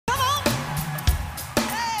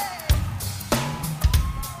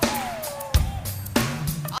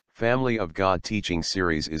Family of God teaching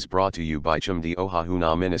series is brought to you by the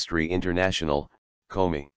Ohahuna Ministry International,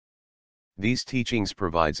 Komi. These teachings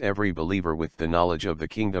provides every believer with the knowledge of the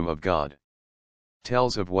kingdom of God.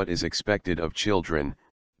 Tells of what is expected of children,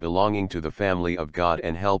 belonging to the family of God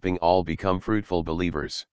and helping all become fruitful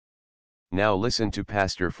believers. Now listen to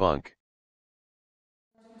Pastor Funke.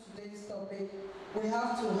 Today's topic, we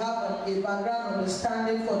have to have a background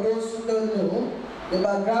understanding for those who don't know, the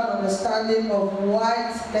background understanding of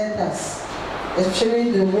white letters,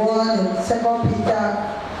 especially the one in 2 Peter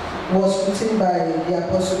was written by the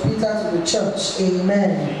Apostle Peter to the church.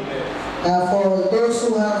 Amen. For those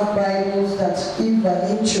who have Bibles that give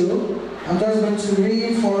an intro, I'm just going to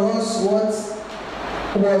read for us what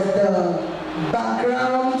was the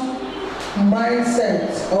background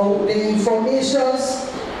mindset or the informations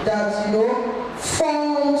that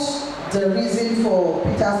formed the reason for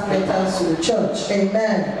Peter's letters to the church.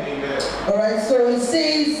 Amen. Alright, so it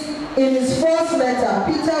says in his first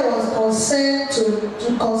letter, Peter was concerned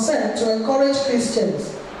to encourage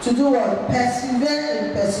Christians to do what? Persevere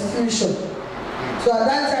in persecution. So at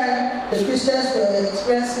that time, the Christians were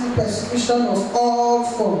experiencing persecution of all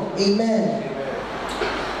forms. Amen.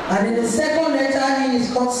 And in the second letter,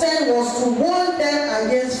 his concern was to warn them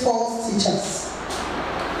against false teachers.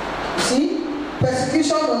 You see?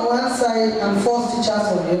 Persecution on one side and false teachers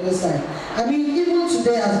on the other side. I mean, even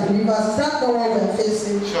today as believers, is that not what we're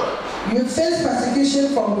facing? Sure. You face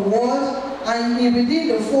persecution from the world, and within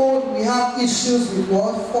the fold, we have issues with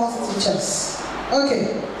what? False teachers.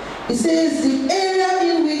 Okay. It says the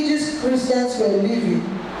area in which these Christians were living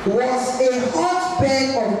was a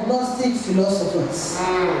hotbed of Gnostic philosophers.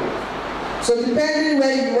 So depending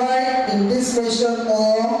where you are in this nation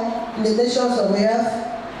or in the nations of the earth,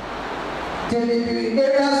 there may be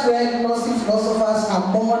areas where Gnostic philosophers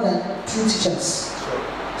are more than true teachers.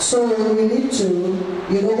 So we need to,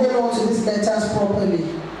 hold on to these letters properly.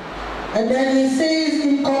 And then he says,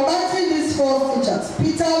 in combating these false teachers,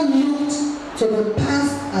 Peter looked to the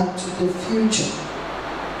past and to the future.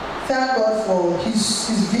 Thank God for his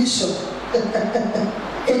vision.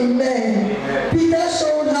 Amen. Peter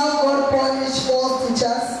showed how God punished false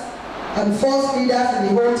teachers and false leaders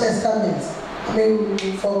in the Old Testament. I mean,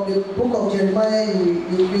 from the book of Jeremiah,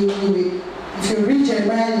 if you read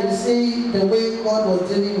Jeremiah, you will see the way God was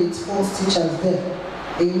dealing with false teachers there.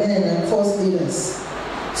 Amen. And false leaders.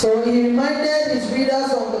 So he reminded his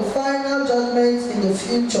readers of the final judgments in the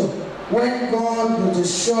future, when God will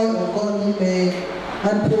destroy ungodly men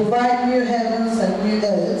and provide new heavens and new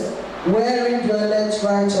earth, wherein dwelleth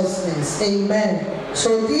righteousness. Amen.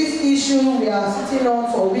 So this issue we are sitting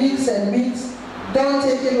on for weeks and weeks, don't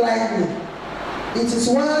take it lightly. It is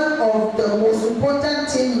one of the most important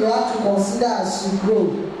things you have to consider as you grow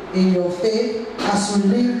in your faith, as you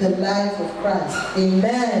live the life of Christ.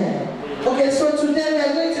 Amen. Okay, so today we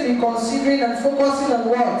are going to be considering and focusing on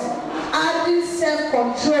what? Adding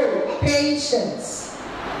self-control, patience.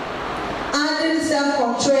 Adding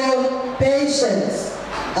self-control, patience.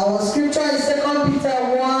 Our scripture is 2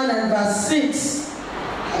 Peter 1 and verse 6.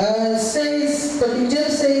 The King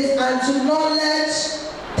James says, and to knowledge,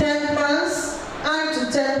 temperance, and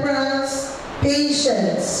to temperance,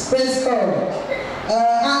 patience. Praise God.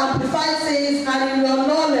 Amplified says, and in your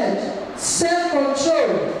knowledge, self-control,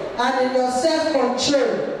 and in your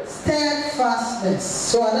self-control, steadfastness.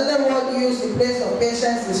 So another word used in place of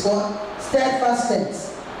patience is what?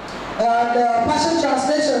 Steadfastness. The Passion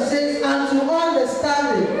Translation says, and to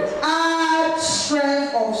understanding, add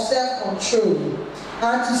strength of self-control.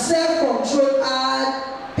 And to self-control,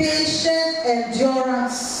 add patient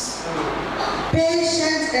endurance.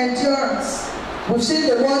 Patient endurance. We've seen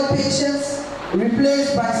the word patience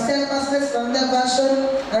replaced by steadfastness in another version.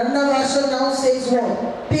 Another version now says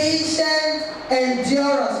what? Patient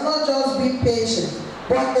endurance. Not just being patient,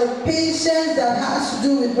 but the patience that has to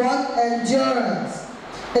do with what? Endurance.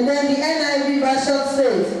 And then the NIV version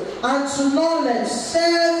says, and to knowledge,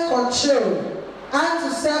 self-control. And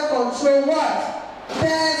to self-control what?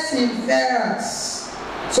 Perseverance.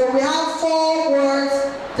 So we have 4 words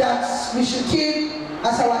that we should keep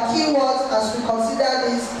as our keywords as we consider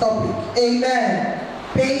this topic. Amen.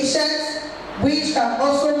 Patience, which can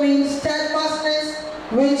also mean steadfastness,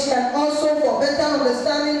 which can also, for better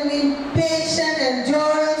understanding, mean patient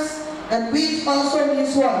endurance, and which also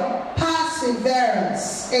means what?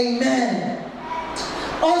 Perseverance. Amen.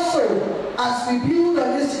 Also, as we build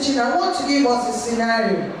on this teaching, I want to give us a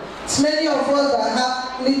scenario. It's many of us that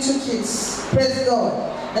have little kids. Praise God.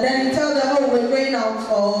 And then you tell them, oh, we're going out,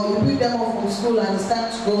 or you pick them up from school and it's time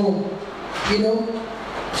to go home.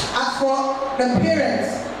 As for the parents,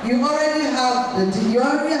 you already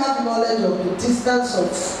have knowledge of the distance of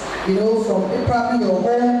You know, from probably your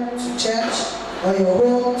home to church, or your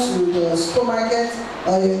home to the supermarket,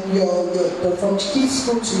 or from kids'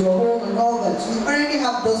 school to your home and all that. You already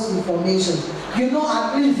have those information. You know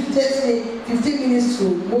at least it takes me 15 minutes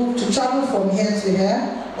to travel from here to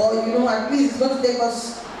here, or you know at least it's going to take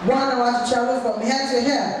us 1 hour to travel from here to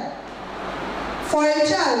here. For a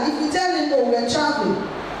child, if you tell him, oh, we're traveling,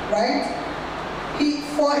 right?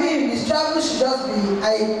 For him, his travel should just be,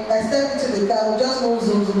 I step into the car, we just move,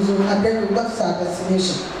 zoom, zoom, zoom, and then we got to our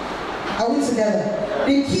destination. Are we together?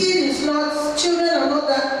 The kid is not, children are not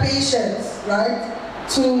that patient, right?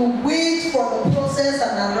 To wait for the process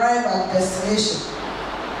and arrive at destination.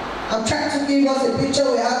 I'm trying to give us a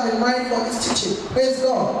picture we have in mind for this teaching. Praise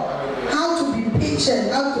God. How to be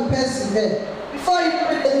patient, how to persevere. Before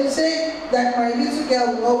you say that my little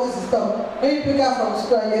girl will always stop. When you pick her from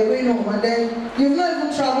school and you're going home and then you've not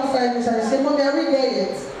even traveled 5 minutes and you say, Mommy, are we there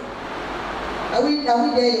yet? Are we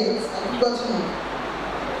there yet? Have you got to know?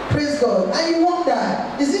 Praise God. And you wonder,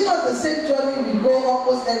 is it not the same journey we go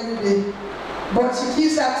almost every day? But she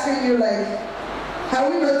keeps asking you like, are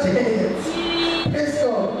we not there yet? Praise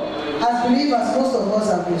God. As believers, most of us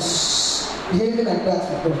have been behaving like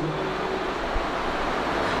that before.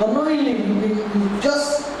 Unknowingly, we just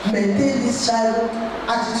maintain this childhood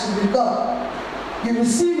attitude with God. You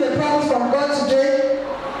receive the promise from God today,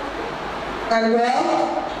 and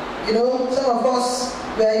well, you know, some of us,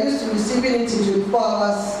 we are used to receiving it in 24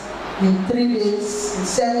 hours, in 3 days, in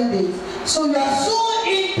 7 days. So you are so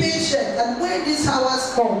impatient, and when these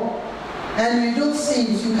hours come, and you don't see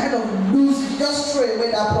it, you kind of lose it, just throw away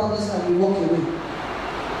that promise and you walk away.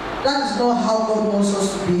 That is not how God wants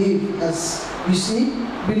us to behave, as you see,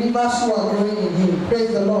 believers who are growing in Him.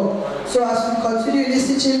 Praise the Lord. So as we continue this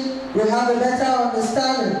teaching, we have a better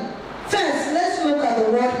understanding. First, let's look at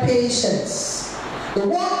the word patience. The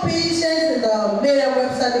word patience in the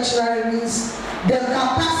Merriam-Webster dictionary means the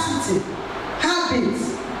capacity, habit,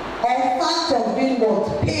 or fact of being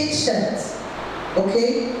what? Patient.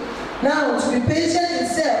 Okay? Now, to be patient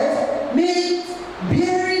itself means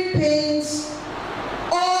bearing pains,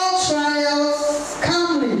 all trials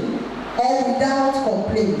calmly or without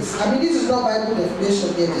complaints. I mean, this is not Bible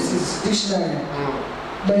definition here. This is dictionary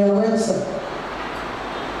by your website.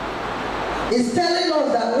 It's telling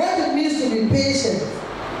us that what it means to be patient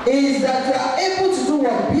is that you are able to do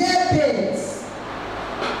what? Bear pains,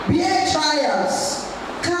 bear trials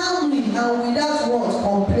calmly and without what?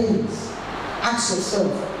 Complaints. Ask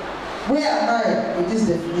yourself, where am I in this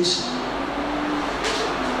definition?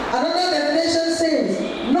 Another definition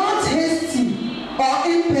says, not hasty or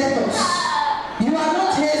impetuous. You are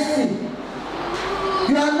not hasty.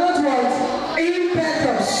 You are not what?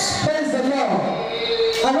 Impetuous. Praise the Lord.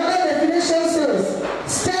 Another definition says,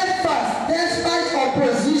 steadfast despite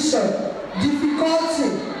opposition, difficulty,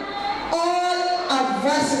 all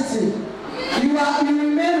adversity. You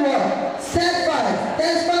remain what? Steadfast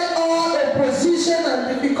despite all opposition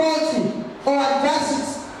and difficulty or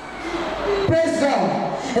adversity. Praise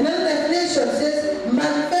God. Another definition says,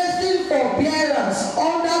 manifesting forbearance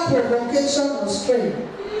under provocation or strain.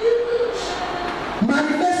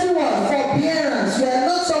 Manifesting what? Forbearance. We are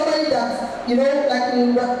not somebody that, you know, like we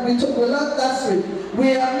learned last week.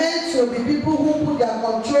 We are meant to be people who put their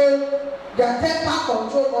control, their temper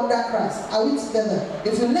control under Christ. Are we together?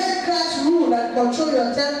 If you let Christ rule and control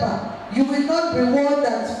your temper, you will not be one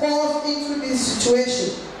that falls into this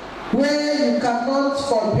situation where you cannot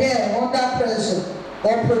forbear under pressure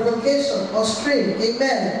or provocation or strain.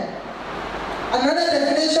 Amen. Another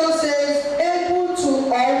definition says, able to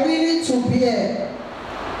or willing to bear.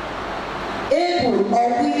 Able or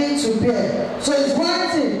willing to bear. So it's one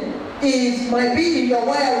thing, it might be in your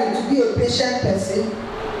wiring to be a patient person,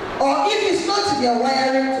 or if it's not in your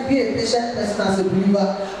wiring to be a patient person as a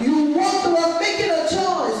believer, you want towards making a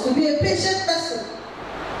choice to be a patient person.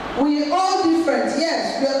 We are all different,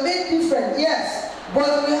 yes. We are made different, yes.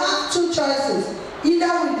 But we have two choices.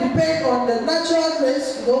 Either we depend on the natural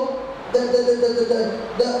grace, you know, the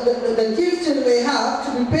gifting we have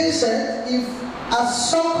to be patient, if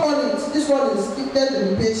as some call it, this one is gifted to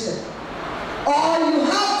be patient. Or you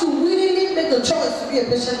have to willingly make a choice to be a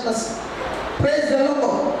patient person. Praise the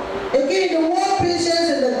Lord. Again, the word patience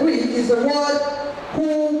in the Greek is the word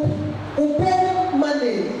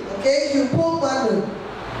upomane. Okay, upomane.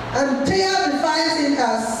 And Thea defines it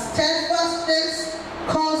as steadfastness,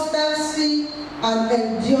 constancy, and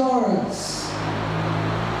endurance.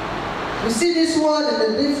 We see this word in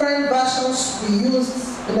the different versions we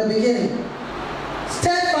used in the beginning.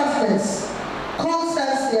 Steadfastness,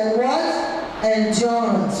 constancy, and what?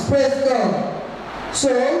 Endurance. Praise God. So,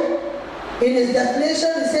 in his definition,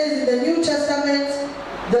 it says in the New Testament,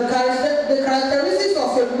 The characteristics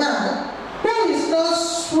of a man who is not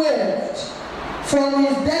swerved from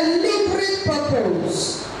his deliberate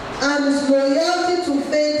purpose and his loyalty to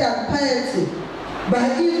faith and piety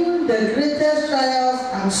by even the greatest trials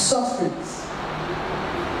and sufferings.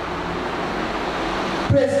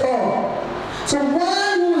 Praise God. So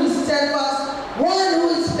one who is steadfast, one who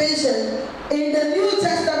is patient in the New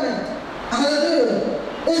Testament, hallelujah,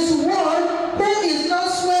 is one who is not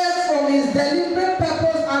swerved from his deliberate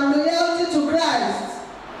purpose and loyalty to Christ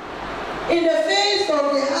in the face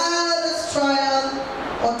of the hardest trial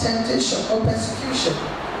or temptation or persecution.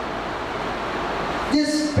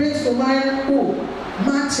 This brings to mind who?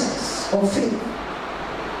 Martyrs of faith.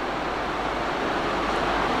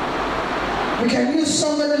 We can use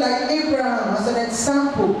somebody like Abraham as an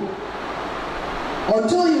example.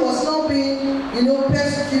 Although he was not being,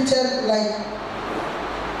 persecuted like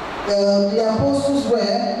the apostles were,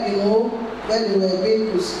 when they were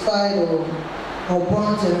being crucified or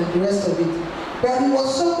burnt and the rest of it. But he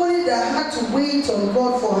was somebody that had to wait on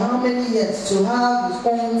God for how many years to have his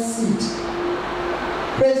own seed.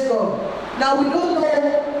 Praise God. Now we don't know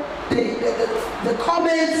the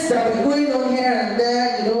comments that were going on here and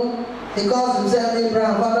there, he calls himself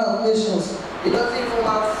Abraham, father of nations. He doesn't even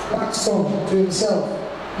have one son to himself.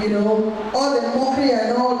 All the mockery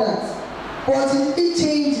and all that. But he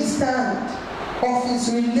changed his stand of his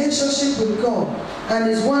relationship with God. And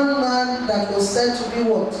is one man that was said to be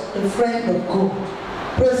what? A friend of God.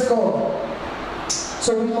 Praise God.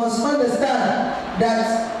 So we must understand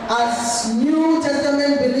that as New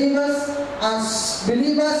Testament believers, as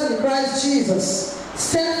believers in Christ Jesus,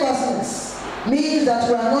 steadfastness means that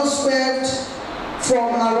we are not swerved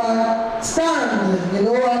from our stand,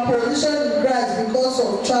 our position in Christ because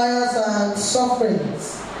of trials and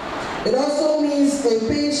sufferings. It also means a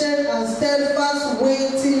patient and steadfast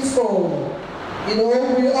waiting for.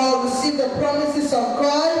 We all receive the promises of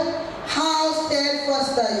God. How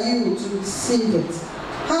steadfast are you to receive it?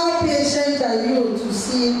 How patient are you to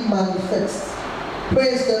see it manifest?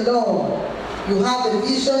 Praise the Lord. You have a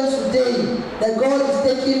vision today that God is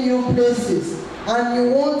taking you places and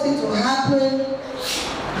you want it to happen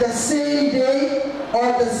the same day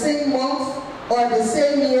or the same month or the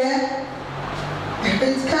same year.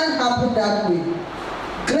 It can't happen that way.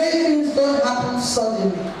 Great things don't happen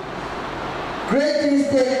suddenly. Great things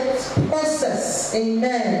take process.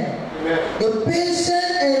 Amen. A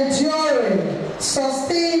patient, enduring,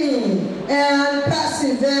 sustaining, and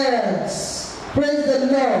perseverance. Praise the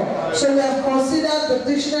Lord. So we have considered the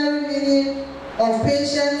dictionary meaning of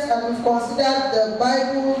patience, and we've considered the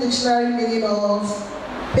Bible dictionary meaning of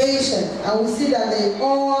patience. And we see that they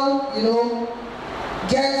all,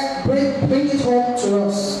 bring it home to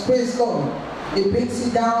us. Praise God. It brings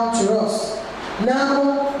it down to us.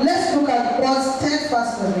 Now, let's look at what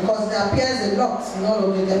steadfastness, because there appears a lot in all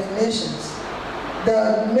of the definitions.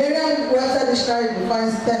 The Merriam-Webster Dictionary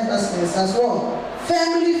defines steadfastness as well.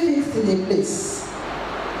 Firmly fixed in a place.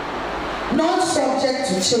 Not subject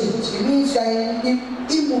to change. It means you are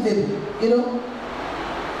immovable,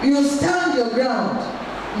 You stand your ground.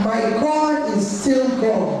 My God is still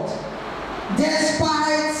God.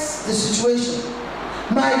 Despite the situation.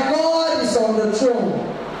 My God is on the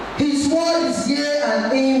throne. His word is yea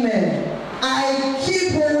and amen. I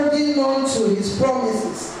keep holding on to his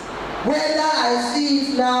promises, whether I see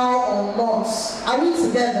it now or not. Are we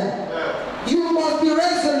together? You must be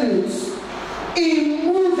resolute,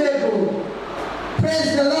 immovable.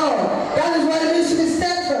 Praise the Lord. That is what it means to be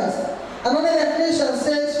steadfast. Another definition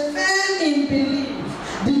says firm in belief,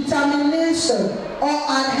 determination, or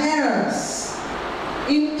adherence.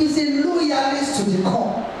 It is a loyalist to the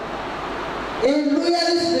core. A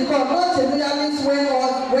loyalist to the core, not a loyalist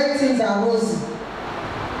when things are rosy.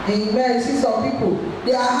 Amen. You see some people,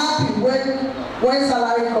 they are happy when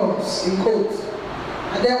salary comes, in quotes.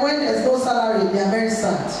 And then when there's no salary, they are very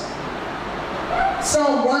sad.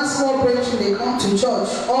 Some, one small breakthrough, they come to church,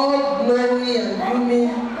 all glory and blooming.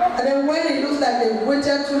 And then when it looks like they've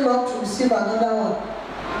waited too long to receive another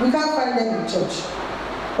one, we can't find them in church.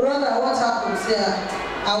 Brother, what happens here?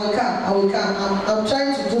 I will come. I'm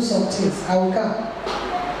trying to do some things. I will come.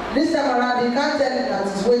 This time around, he can't tell him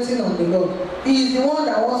that he's waiting on the Lord. He is the one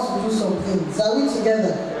that wants to do some things. Are we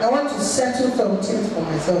together? I want to settle some things for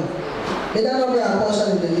myself. May that not be our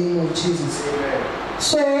portion in the name of Jesus.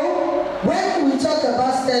 So, when we talk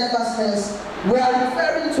about steadfastness, we are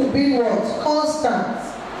referring to being what? Constant.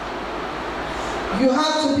 You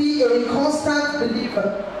have to be a constant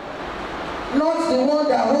believer. Not the one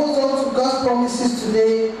that holds on to God's promises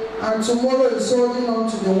today and tomorrow is holding on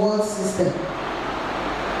to the world system.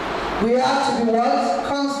 We have to be what?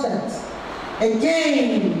 Constant.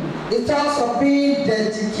 Again, it talks of being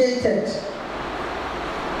dedicated.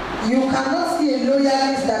 You cannot see a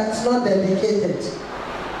loyalist that is not dedicated.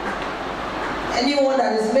 Anyone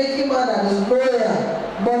that is making man that is loyal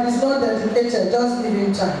but is not dedicated, just give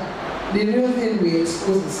him time. The real thing will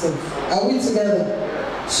expose itself. Are we together?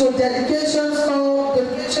 So dedication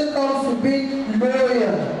comes to being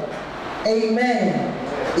loyal. Amen.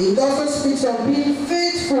 It also speaks of being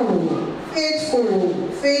faithful.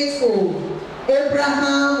 Faithful.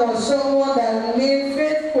 Abraham was someone that remained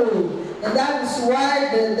faithful. And that is why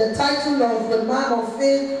the title of the man of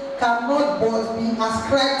faith cannot but be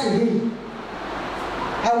ascribed to him.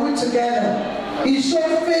 Are we together? He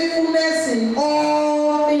showed faithfulness in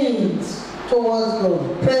all things towards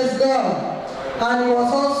God. Praise God. And he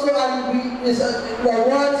was also, the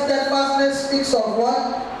word steadfastness speaks of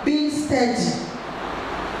what? Being steady.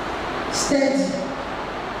 Steady.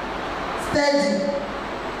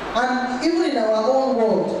 And even in our own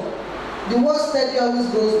world, the word steady always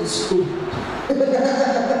goes with school.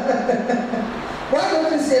 Why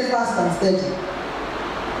don't we say fast and steady?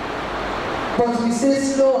 But we say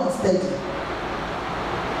slow and steady.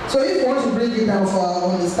 So if you want to bring it down for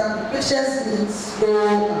our understanding, patience means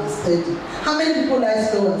slow and steady. How many people like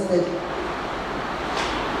slow and steady?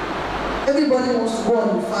 Everybody wants to go on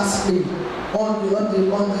the fast lane, on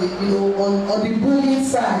the booming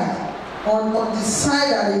side. On the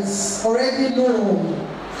side that is already known.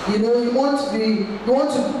 You want to be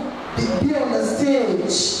on the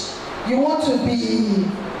stage. You want to be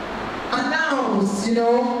announced, you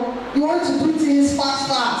want to do things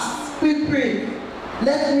fast, quick.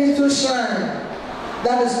 Let me to shine.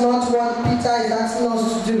 That is not what Peter is asking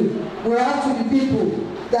us to do. We have to be people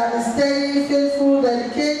that is steady, faithful,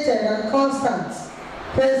 dedicated, and constant.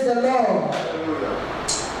 Praise the Lord.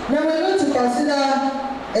 Now we're going to consider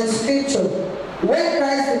a scripture where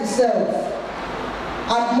Christ himself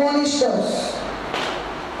admonished us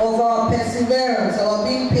of our perseverance, our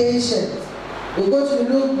being patient. We go to the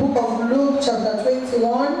book of Luke chapter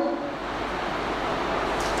 21.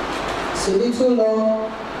 It's a little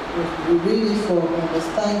long. We read it for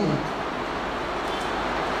understanding.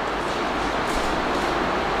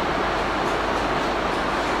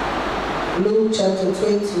 Luke chapter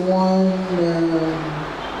 21.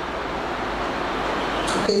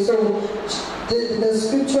 Okay, so the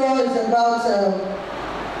scripture is about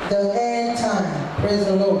the end time. Praise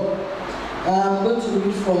the Lord. I'm going to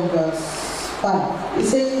read from verse 5. It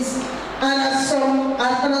says, And as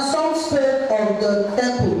some spoke of the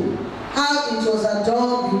temple, how it was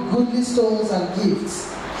adorned with goodly stones and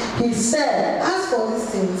gifts, he said, As for these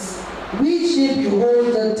things, which ye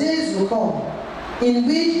behold, the days will come, in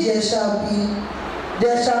which there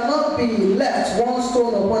shall not be left one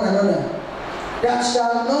stone upon another, that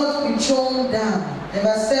shall not be thrown down. And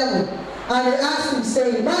verse 7. And they asked him,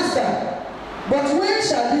 saying, Master, but when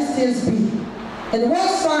shall these things be? And what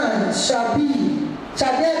sign shall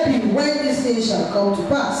there be when these things shall come to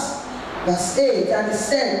pass? Verse 8. And he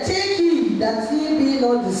said, Take heed that ye be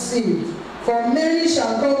not deceived, for many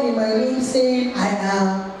shall come in my name, saying, I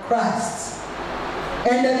am Christ.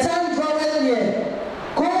 And the time draweth near.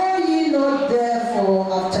 Go ye not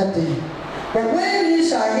therefore after them. But when ye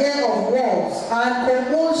shall hear of wars and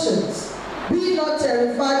commotions, be not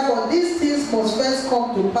terrified, for these things must first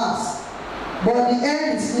come to pass. But the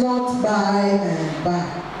end is not by and by.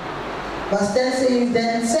 Verse 10 says,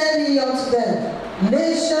 Then said he unto them,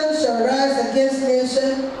 Nation shall rise against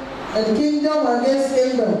nation, and kingdom against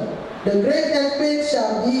kingdom. The great earthquake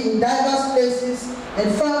shall be in diverse places,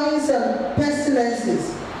 and famines and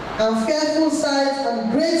pestilences, and fearful signs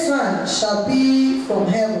and great signs shall be from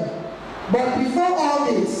heaven. But before all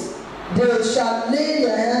this, they shall lay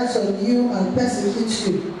their hands on you and persecute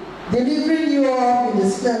you, delivering you up in the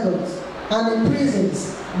synagogues and in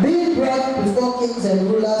prisons, being brought before kings and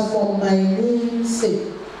rulers for my name's sake.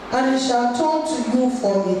 And it shall turn to you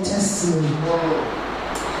for a testimony.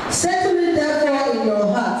 Settle it therefore in your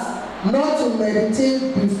hearts, not to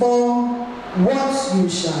meditate before what you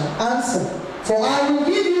shall answer. For I will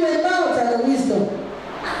give you a mouth and a wisdom,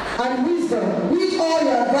 which all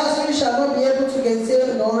your adversaries shall not be able to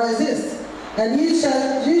gainsay nor resist. And you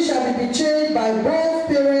shall be betrayed by both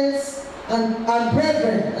parents and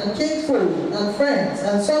brethren, and kinsfolk and friends,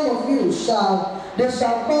 and some of you they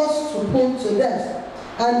shall cause to put to death.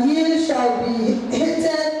 And ye shall be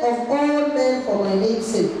hated of all men for my name's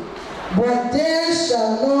sake. But there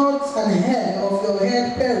shall not an hair of your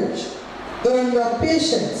head perish. In your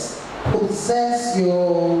patience possess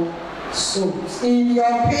your souls. In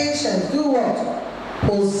your patience, do what?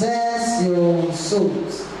 Possess your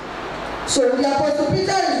souls. So the Apostle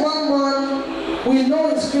Peter is one man we know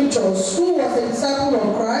in scriptures who was a disciple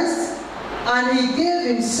of Christ, and he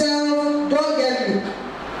gave himself doggedly,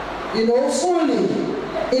 fully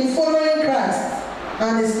in following Christ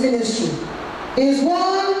and his ministry. Is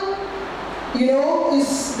one,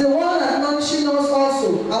 is the one admonishing us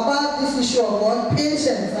also about this issue of what?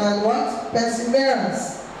 Patience and what?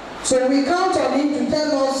 Perseverance. So we count on him to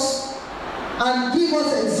tell us and give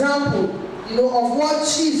us example, of what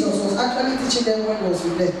Jesus was actually teaching them when he was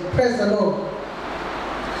with them. Praise the Lord.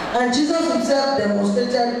 And Jesus himself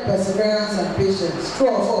demonstrated perseverance and patience. True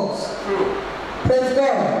or false? True. Praise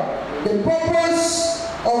God. The purpose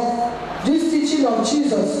of this teaching of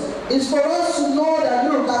Jesus is for us to know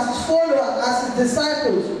that, look, as his followers, as his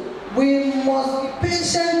disciples, we must be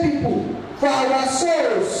patient people for our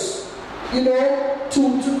souls,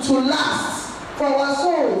 to last, for our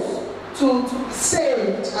souls to be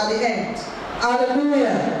saved at the end.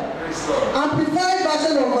 Hallelujah. Amplified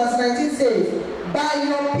version of verse 19 says, by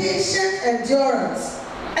your patient endurance,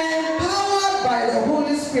 empowered by the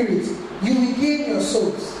Holy Spirit, you will gain your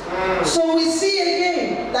souls. So we see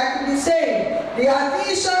again, like we say, the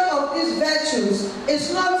addition of these virtues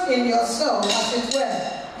is not in yourself, as it were.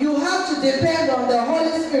 You have to depend on the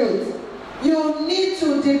Holy Spirit. You need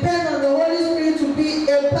to depend on the Holy Spirit to be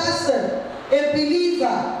a person, a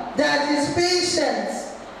believer that is patient,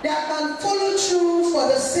 that can follow through for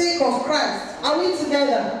the sake of Christ. Are we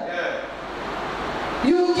together? Yeah.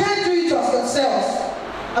 You can't do it of yourself.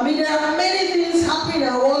 I mean, there are many things happening in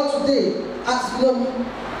our world today. As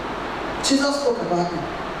Jesus spoke about it.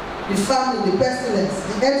 The famine, the pestilence,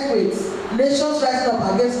 the earthquakes, nations rising up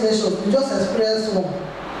against nations. We just experienced one.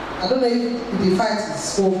 I don't know if the fight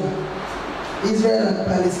is over. Israel and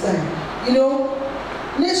Palestine.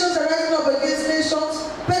 Nations are rising up against nations.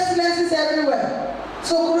 Pestilences everywhere.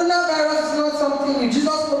 So coronavirus is not something new.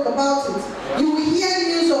 Jesus spoke about it. You will hear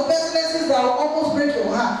news of pestilences that will almost break your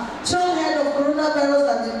heart. Some heard of coronavirus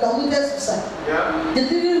and they committed suicide. Yeah. They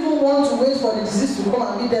didn't even want to wait for the disease to come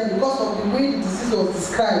and meet them because of the way the disease was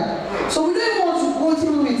described. So we don't even want to go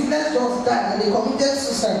through it. Let's just die. And they committed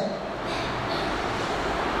suicide.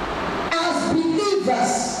 As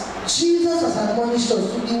believers, Jesus has admonished us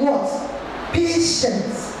to be what?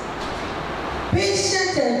 Patience.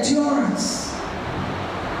 Patient endurance.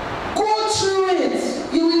 Go through it.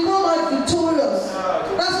 You will come out victorious.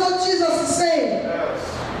 That's what Jesus is saying.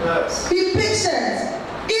 Yes. Be patient.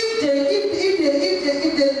 If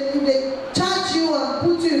they charge you and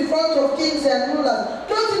put you in front of kings and rulers,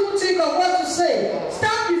 don't even think of what to say.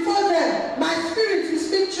 Stand before them. My spirit will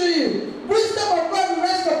speak to you. Wisdom of God will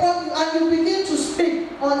rest upon you, and you begin to speak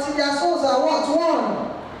until their souls are what?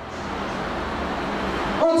 One.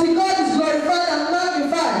 Until God is glorified and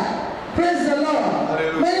magnified. Praise the Lord.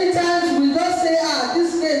 Hallelujah. Many times we just say,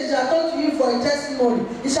 this case shall turn to you for a testimony.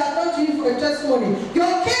 It shall turn to you for a testimony.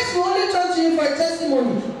 Your case will only turn to you for a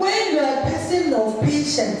testimony when you are a person of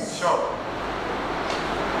patience. Sure.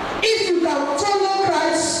 If you can follow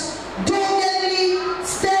Christ doggedly,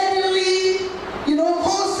 steadily,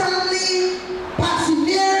 constantly,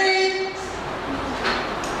 persevering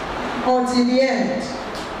until the end,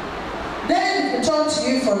 then it will turn to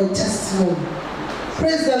you for a testimony.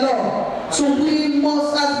 Praise the Lord. So we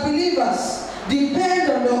must, as believers,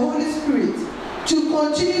 depend on the Holy Spirit to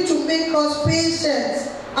continue to make us patient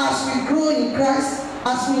as we grow in Christ,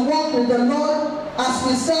 as we walk with the Lord, as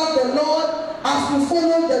we serve the Lord, as we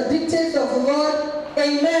follow the dictates of the Lord. Amen.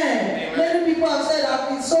 Amen. Many people have said, I've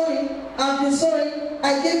been sowing, I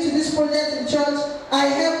gave to this project in church, I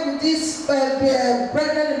helped with this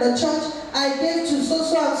brethren in the church, I gave to so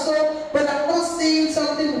and so, but I'm not seeing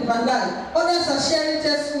something in my life. Others are sharing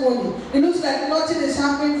testimony. It looks like nothing is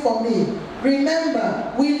happening for me.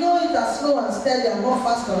 Remember, we know it as slow and steady and not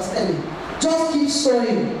fast and steady. Just keep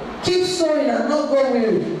sowing. Keep sowing and not go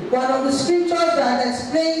weary. One of the scriptures that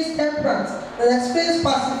explains temperance, that explains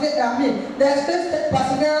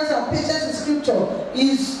perseverance and patience in scripture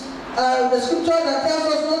is the scripture that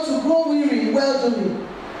tells us not to grow weary in well-doing.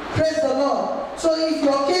 Praise the Lord. So if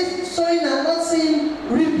your case is sowing and not seeing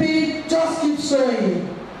reaping, just keep sowing.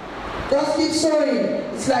 Just keep sowing.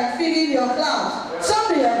 It's like filling your clouds.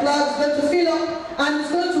 Someday your clouds is going to fill up and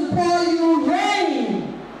it's going to pour you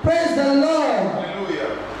rain. Praise the Lord.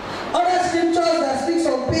 Hallelujah. Other scriptures that speaks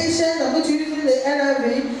of patience, I'm going to use in the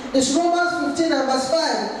NIV, is Romans 15 and verse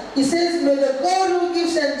 5. It says, may the God who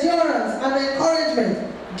gives endurance and encouragement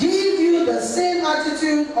give you the same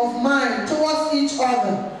attitude of mind towards each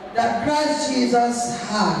other that Christ Jesus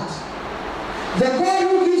had. The God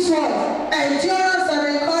who gives what? Endurance and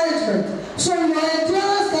encouragement. So your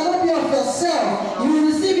endurance cannot be of yourself. You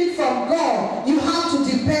receive it from God. You have to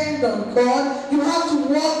depend on God. You have to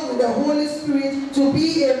walk with the Holy Spirit to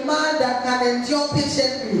be a man that can endure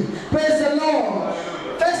patiently. Praise the Lord.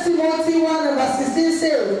 1 Timothy 1:16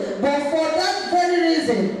 says, but for that very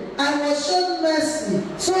reason I was shown mercy,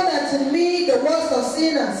 so that in me, the worst of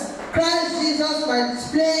sinners, Christ Jesus might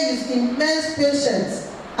display his immense patience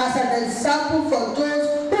as an example for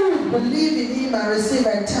those who will believe in him and receive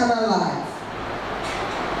eternal life.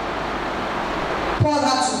 Paul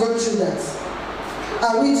had to go through that.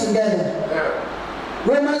 Are we together? Yeah.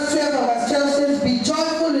 Romans 12:12 says, be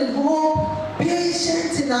joyful in hope,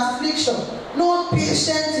 patient in affliction, not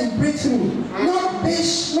patient in breakthrough, not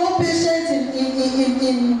patient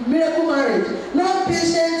in miracle marriage, not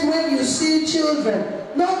patient when you see children,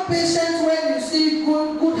 not patient when you see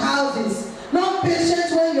good houses, not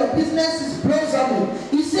patient when your business is blossoming.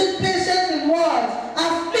 You see patient in what?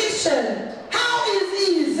 Affliction. How easy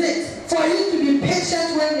is it for you to be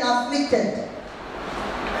patient when you are afflicted?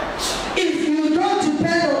 If you don't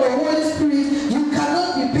depend on the Holy Spirit, you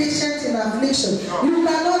cannot be patient in affliction. You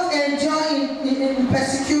cannot endure in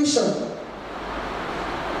persecution.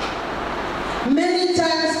 Many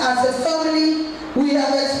times as a family, we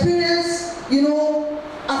have experienced,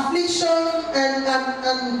 affliction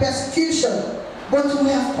and persecution, but we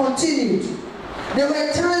have continued. There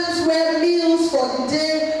were times where meals for the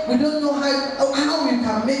day, we don't know how we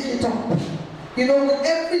can make it up. With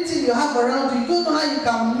everything you have around you, you don't know how you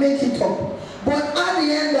can make it up. But at the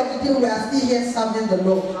end of the day, we are still here serving the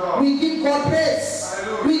Lord. We give God praise.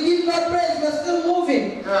 We give God praise. We're still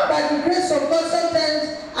moving. By the grace of God,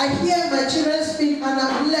 sometimes I hear my children speak and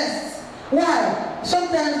I'm blessed. Why?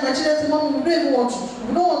 Sometimes my children say, Mom, we don't want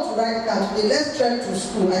to ride car today. Let's trek to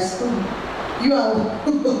school. I school. You are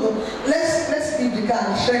let's leave the car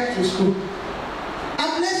and trek to school.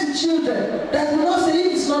 I'm blessed with children that will not say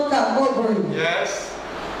if it's not car, I'm not going. Yes.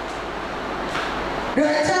 There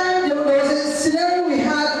was a scenario we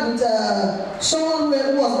had with someone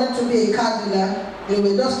who was meant to be a car dealer. They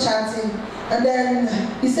were just chatting, and then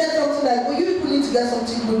he said something like, well, you people need to get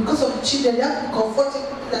something good because of the children. They have to be comforting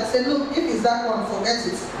people that say, look, if it's that one, forget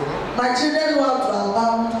it. My children know how to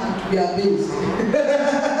abound and to be abased.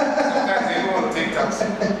 Sometimes they don't want to take taxi.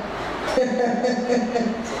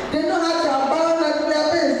 They know how to abound and to be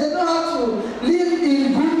abased. They know how to live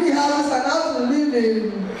in goodly houses and how to live in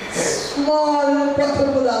small,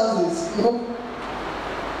 portable houses.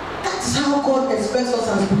 That's how God expects us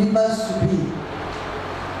as believers to be.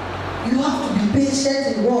 You have to be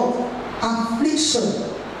patient in what? Affliction.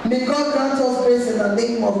 May God grant us grace in the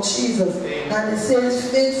name of Jesus. And it says,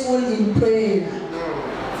 faithful in prayer.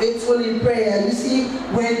 Faithful in prayer. You see,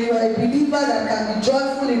 when you are a believer that can be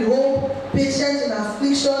joyful in hope, patient in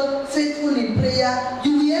affliction, faithful in prayer,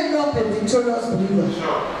 you will end up a victorious believer.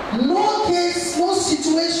 No case, no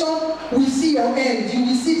situation will see your end. You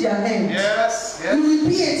will see their end. Yes. You will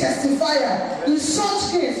be a testifier. In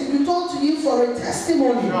such case, you will turn to him for a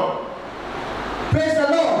testimony. Praise the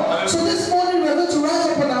Lord. So this morning we are going to rise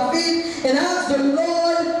up on our feet and ask the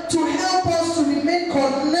Lord to help us to remain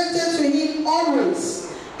connected to him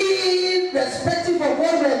always. Irrespective of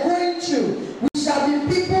what we are going through, we shall be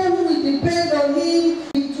people who will depend on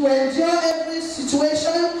him to endure every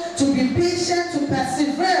situation, to be patient, to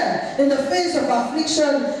persevere in the face of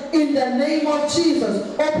affliction in the name of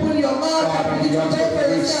Jesus. Open your mouth and begin to pray for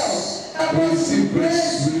yourself. Help us to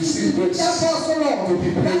grace. Help us, Lord. To be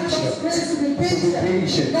patient. Grace to be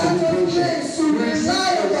patient. Help us grace to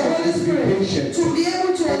rely on the Holy Spirit. To be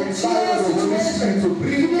able to endure situations. To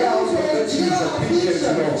bring out the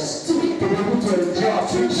afflictions. To be able to endure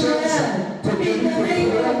afflictions. To be able to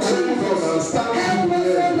help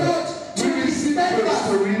us, Lord. To receive grace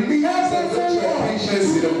to release the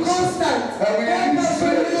patience in us. Constant. And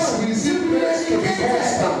we receive grace to be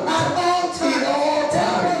constant. At all times.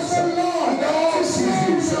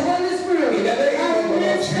 The Holy Spirit, in the name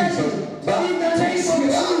of Jesus, you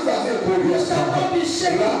shall not be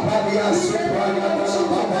shaken. Our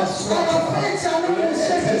faith shall not be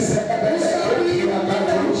shaken. We shall be in the name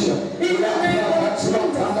of Jesus. This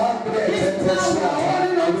power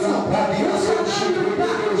holding on to. You shall not look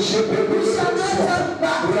back. You shall not turn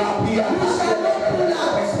back. You shall not pull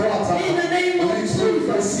out. In the name of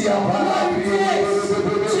Jesus, Lord, grace to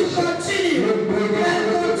continue and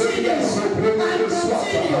continue.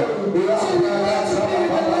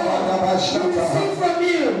 Receive from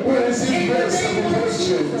you. We receive grace to be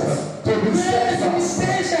patient, to be steadfast, to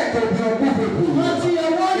be unmovable. Until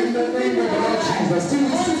your word in the name of the Lord Jesus, to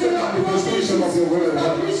receive the manifestation of your word. In the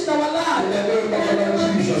name of the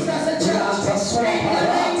Lord Jesus, in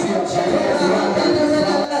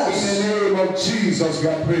the name of Jesus, we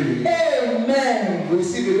are praying. Amen. We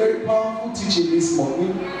receive a very powerful teaching this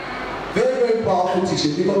morning. Very, very very powerful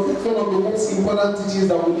teaching because it's one of the most important teachings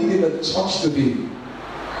that we need in the church today.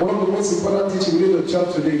 One of the most important teachings we need in the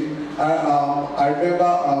church today. I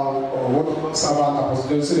remember one of my servants,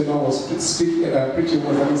 Apostle John was preaching, and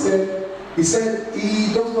he said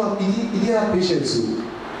he didn't have patience. So.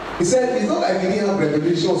 He said it's not like he didn't have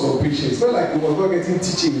revelations on patience. It's not like he was not getting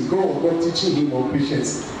teachings. God was not teaching him on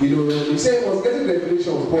patience. You know, he said he was getting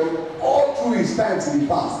revelations, but all through his times in the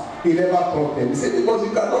past, he never taught them. He said because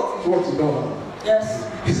you cannot teach what you don't have. Yes.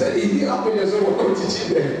 He said he didn't have patience, so he was not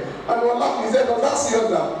teaching them. And one laughing, he said, was that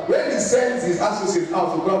serious now? When he sends his associates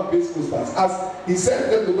out to go and paste posters, as he sends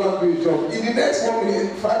them to go and do a job, in the next 1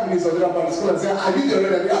 minute, 5 minutes, or about the school and say, are you the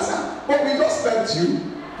already? I said, but we just left you.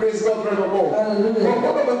 Praise God forevermore. But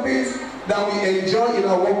one of the things that we enjoy in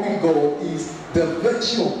our work with God is the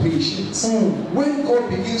virtue of patience. When God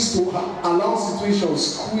begins to allow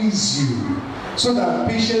situations squeeze you, so that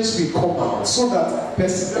patience will come out, so that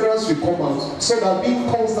perseverance will come out, so that being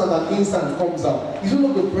constant and instant comes out. It's one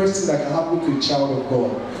of the best things that can happen to a child of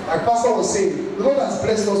God. Like Pastor was saying, the Lord has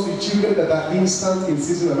blessed us with children that are instant in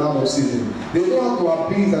season and out of season. They know how to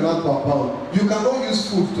appease and how to abound. You cannot use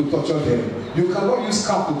food to torture them. You cannot use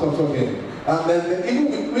cap to torture them. And then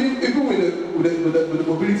even with the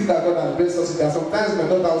mobility that God has blessed us with, there sometimes my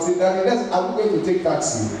daughter will say, Daddy, I'm going to take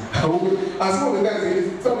taxi. And some of the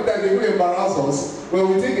times they will embarrass us when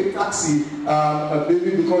we take a taxi, maybe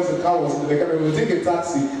because the car was in the camera, we take a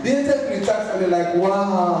taxi. They enter the taxi and they're like,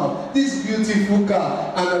 wow, this beautiful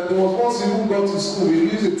car. And there was once we even got to school, we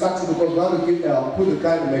used a taxi because we had to put the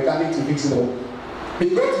car in the mechanic to fix it up. We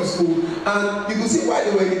got to school and you could see why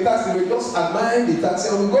they were in the taxi. They were just admiring the taxi.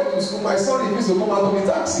 And we got to school. My son refused to come out of the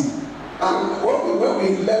taxi. And when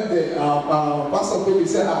we left there, Pastor Toby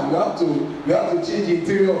said, you have to change the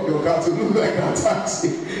interior of your car to look like a taxi.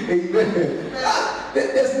 Amen.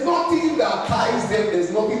 There's nothing that ties them. There's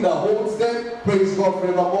nothing that holds them. Praise God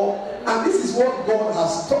forevermore. And this is what God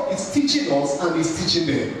has taught. It's teaching us and it's teaching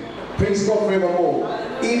them. Praise God forevermore.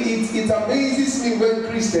 It amazes me when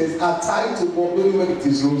Christians are tied to God only when it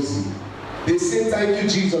is rosy. They say thank you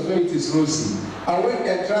Jesus when it is rosy. And when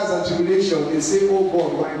there are trials and tribulation, they say, oh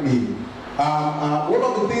God, why me? One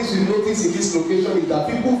of the things we notice in this location is that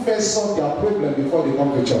people first solve their problem before they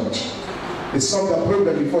come to church. They solve their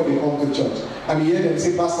problem before they come to church. And you hear them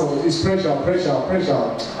say, Pastor, it's pressure. I'm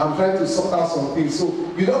trying to sort out some things. So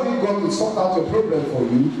you don't need God to sort out your problem for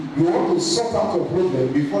you. You want to sort out your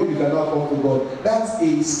problem before you can now come to God. That's a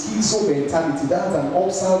schizo mentality. That's an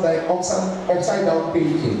upside down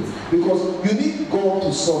thinking. Because you need God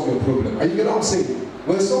to solve your problem. And you get what I'm saying?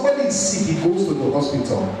 When somebody is sick, he goes to the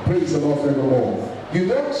hospital. Praise the Lord forevermore. You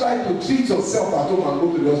don't try to treat yourself at home and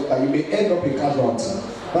go to the hospital. You may end up a casualty.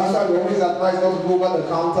 That's why we always advise not to go over the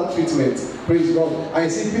counter treatment. Praise God. I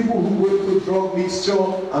see people who go through drug mixture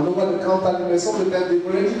and over the counter treatment. Some of them they've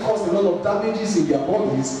already caused a lot of damages in their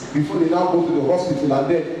bodies before they now go to the hospital, and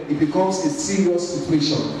then it becomes a serious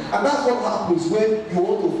situation. And that's what happens when you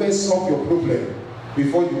want to first solve your problem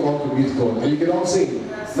before you come to meet God. And you get what I'm saying?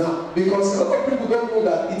 Now, because a lot of people don't know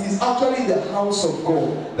that it is actually in the house of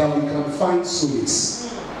God that we can find solace.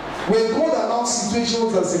 When God allows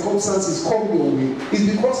situations and circumstances come your way, it's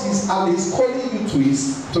because He's calling you to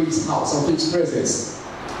His house and to His presence.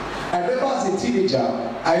 I remember as a teenager,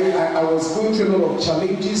 I was going through a lot of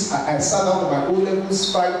challenges. I sat down on my O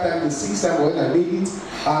levels 5 times, the 6th time when I made it.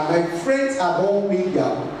 My friends had all made their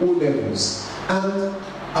O levels. And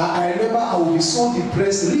I remember I would be so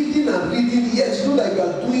depressed, reading and reading, yet you know that you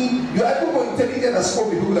are even more intelligent than some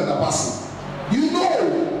of the people that are passing. You know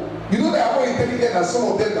they are more intelligent than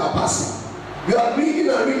some of them that are passing. You are reading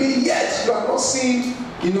and reading, yet you are not seeing,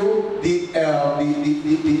 the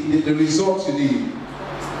results you need.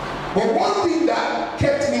 But one thing that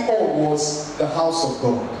kept me on was the house of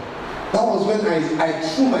God. That was when I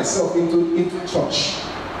threw myself into church,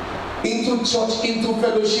 into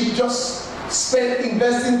fellowship, just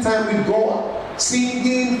investing time with God,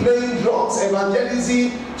 singing, playing drums,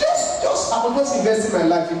 evangelism, I was just investing my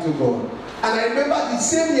life into God. And I remember the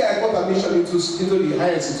same year I got admission into the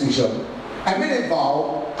higher institution. I made a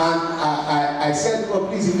vow and I said, God,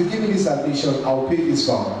 please, if you give me this admission, I'll pay this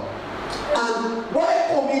vow. And while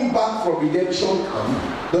coming back from redemption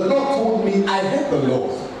camp, the Lord told me, I heard the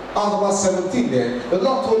Lord. I was about 17 then. The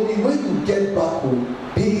Lord told me, when you get back home,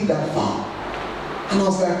 pay that vow. And I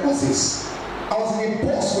was like, what's this? I was in a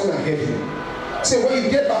bus when I heard him. Say, when you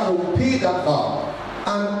get back home, pay that vow.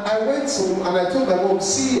 And I went home and I told my mom,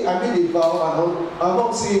 see, I made a vow, and my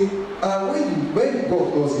mom said, when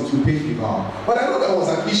God does it, you pay the vow. But I know there was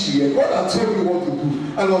an issue here. God had told me what to do,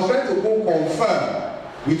 and I was trying to go confirm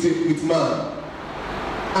with man.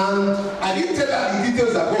 And I didn't tell her the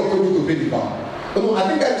details that God told me to pay the vow. No, I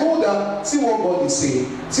think I told her, see what God is saying.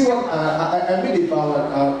 See what I made a vow,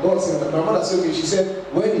 and God said, my mother said to me, she said,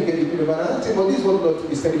 when you get the pay the vow, and I said, but this is what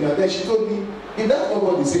God is telling me. And then she told me, if that's what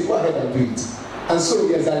God is saying, go ahead and do it. And so,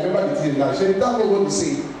 yes, I remember the thing now. She said, if that's what God is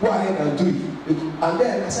saying, go ahead and do it. And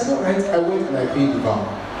then I said, all right, I went and I paid the vow.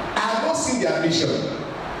 I have not seen the admission,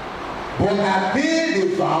 but I paid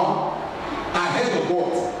the vow ahead of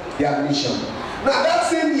what? The admission. Now that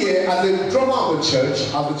same year, as a drummer of the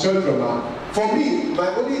church, as a church drummer, for me, my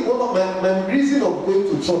reason of going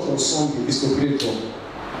to church on Sunday is to play drum.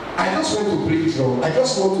 I just want to play drum. I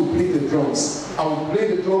just want to play the drums. I will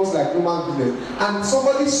play the drums like normal business. And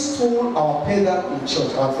somebody stole our pedal in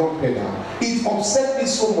church, our drum pedal. It upset me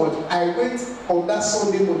so much. I went on that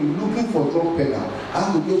Sunday morning looking for drum pedal. I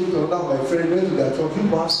had to go to another my friend, went to their church, you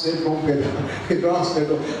have spare drum pedal. You don't have spare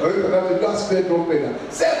drum. You don't have spare drum pedal.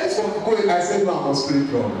 Said this one to go in. I said, no, I must play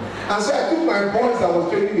drum. And so I took my boys that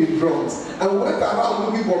was training in drums and we went around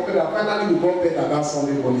looking for pedal. Finally, we got pedal that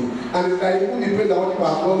Sunday morning. And it's like, even the praise I want to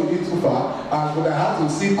have gone a bit too far, but I had to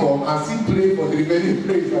still come and still play for the remaining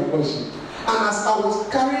praise and worship. And as I was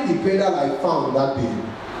carrying the pedal I found that day,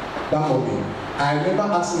 that morning, I remember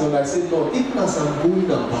asking God, I said, Lord, even as I'm going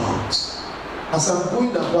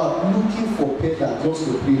about looking for pedal just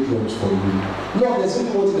to play drums for you, Lord, there's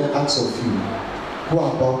only one thing I ask of you. Go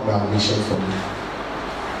about my admission for me.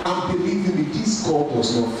 And believe me, this God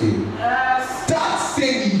does not fail. Yes. That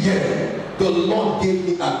same year, the Lord gave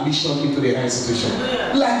me admission into the higher institution.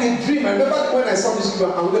 Yeah. Like a dream. I remember when I saw this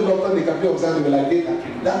people and when the doctor, they can be observed, they were like, it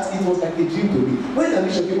was like a dream to me. When the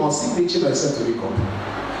admission came, I was still teaching myself to wake up.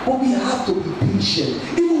 But we have to be patient.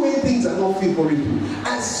 Even when things are not favorable.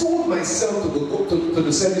 I sold myself to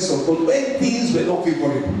the service of God when things were not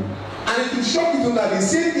favorable. And it will shock you to that the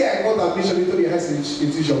same day I got admission into the higher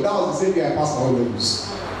institution, that was the same day I passed my O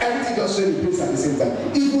levels. Everything just went in place at the same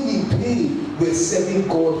time. Even in pain, we're serving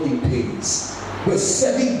God in pains. We're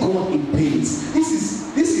serving God in pains. This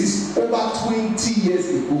is over 20 years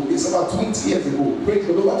ago. It's about 20 years ago. Praise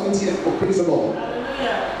God, over 20 years ago. Praise the Lord.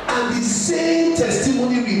 And the same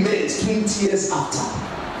testimony remains 20 years after.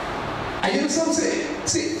 And you know what I'm saying?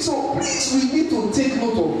 See, so please, we need to take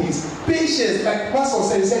note of this. Patience, like Pastor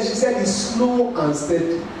said, she said, is slow and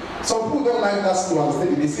steady. Some people don't like that slow and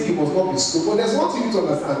steady. They say you must not be slow. But there's one thing you need to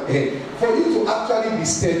understand. For you to actually be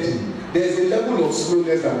steady, there's a level of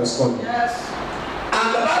slowness that must come. Yes.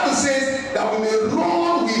 And the Bible says that we may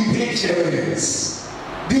run with patience.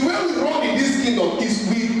 The way we run in this kingdom is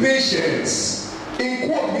with patience. In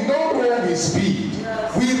quote, we don't run with speed.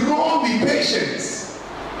 Yes. We run with patience.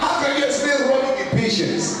 How can you explain running with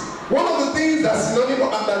patience? One of the things that's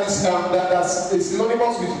synonymous that's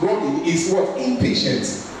synonymous with running is what?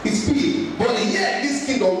 Impatience. It's speed. But here in this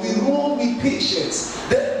kingdom, we run with patience.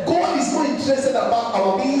 That God is more interested about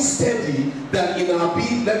our being steady than in our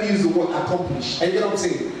being, let me use the word, accomplished. And you know what I'm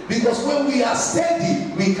saying? Because when we are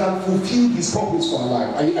steady, we can fulfill His purpose for our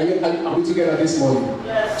life. Are we together this morning?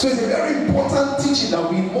 Yes. So it's a very important teaching that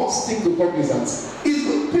we must take to cognizance. It's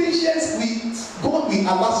with patience, God will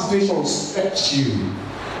allow situations stretch you.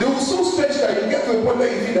 They will so stretch that you get to a point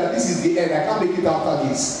where you feel that this is the end. I can't make it after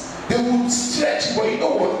this. They will stretch you, but you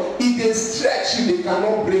know what? If they stretch you, they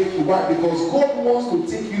cannot break you. Why? Because God wants to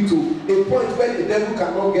take you to a point where the devil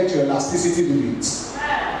cannot get your elasticity limit.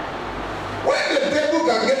 When the devil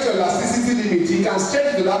can get your elasticity limit, he can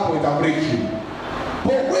stretch to that point and break you.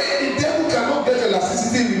 But when the devil cannot get your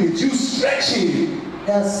elasticity limit, you stretch him.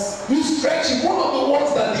 Yes. You stretch him. One of the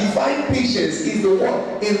words that define patience is the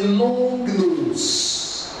word a long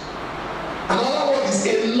nose. Another word is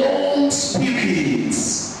a long spirit.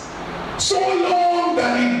 So long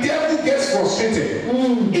that the devil gets frustrated.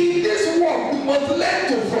 In this work, we must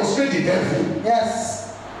learn to frustrate the devil.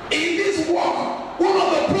 Yes. In this work, one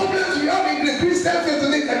of the problems we have in the Christian faith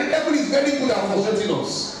today is that the devil is very good at frustrating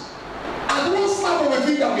us. At one snap of a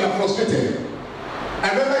finger, we are frustrated. I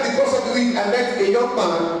remember in the course of the week, I met a young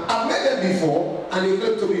man. I've met them before, and they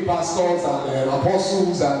claimed to be pastors and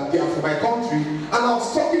apostles, and they are from my country. And I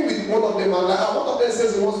was talking with one of them, and one of them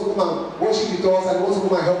says he wants to come and worship with us, and he wants to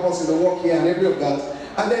come and help us in the work here, and every of that.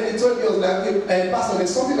 And then he told me, I was like, hey, Pastor,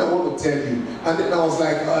 there's something I want to tell you. And then I was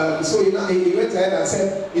like, so he went ahead and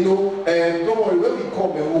said, don't worry, when we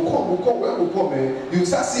come, when we come, you will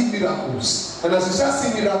start seeing miracles. And as you start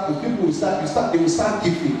seeing miracles, they will start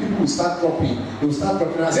giving, people will start dropping, they will start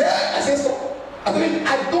dropping. I said, stop. I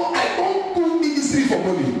don't do ministry for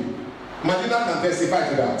money. Madina can testify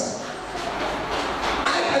to that.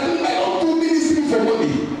 I don't do ministry for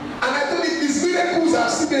money. And I told him these miracles are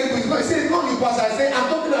still miracles. No, he said, no, you pastor. I said, I'm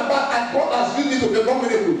talking about God has used me to perform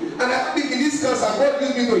miracles. And I think in this cancer, God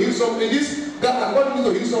used me to heal something. In this Ghana, God needs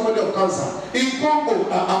to use somebody of cancer. In Congo,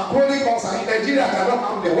 chronic cancer. In Nigeria, I cannot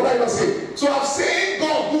come there. What are you saying? So I'm saying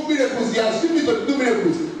God do miracles. He has given me to do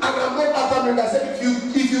miracles. And I'm not after miracles. I said,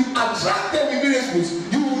 if you attract them with miracles,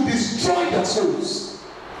 you will destroy their souls.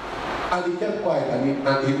 And he kept quiet and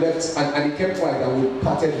he left and he kept quiet and we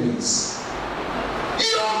parted ways.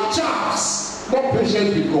 Young chaps, not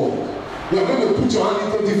patient with God. You are going to put your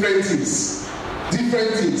hand into different things.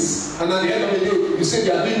 And at the end of the day, you say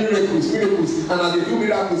they are doing miracles, and as they do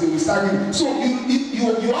miracles, they will start you. So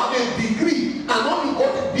you have a degree, and all you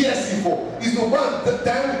got a BSc for is to go and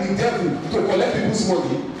dine with the devil to collect people's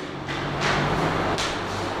money.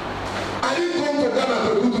 I didn't come to Ghana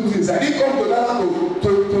to do two things. I didn't come to Ghana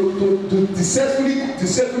to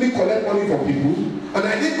deceptively collect money from people, and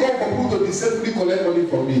I didn't come for people to deceptively collect money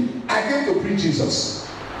from me. I came to preach Jesus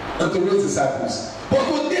and to raise disciples. But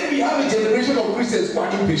today we have a generation of Christians who are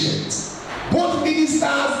impatient. Both ministers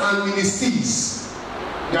and ministers,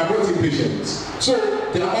 they are both impatient. So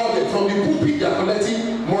they are all there. From the pulpit, they are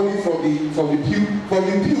collecting money from the pew. From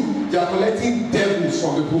the pew, they are collecting devils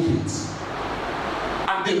from the pulpit.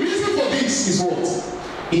 And the reason for this is what?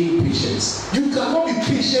 Impatience. You cannot be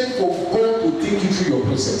patient for God to take you through your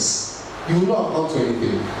process. You will not amount to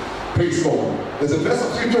anything. Praise God. There's a verse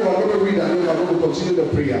of scripture we're going to read and then we're going to continue the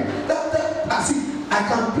prayer. I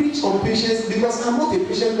can preach on patience because I'm not a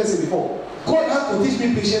patient person before. God had to teach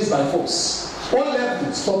me patience by force. One level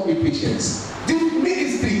to stop me patience. The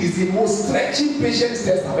ministry is the most stretching patience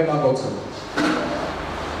test I've ever gotten.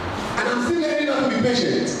 And I'm still learning how to be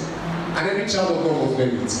patient. And every child of God must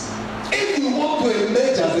learn it. If you want to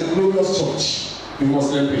emerge as a glorious church, you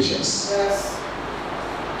must learn patience. Yes.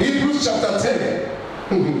 Hebrews chapter 10.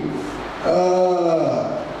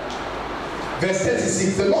 Verse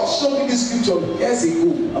 36. The Lord showed me this scripture years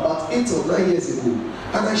ago, about 8 or 9 years ago.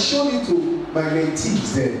 And I showed it to my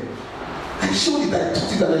mentees then. I showed it, I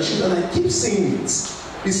taught it, and I showed it, and I keep saying it.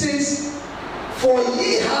 It says, for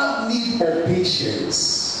ye have need of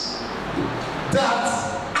patience, that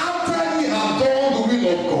after ye have done the will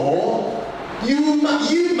of God, you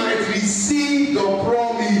might receive the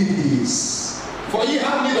promise. For ye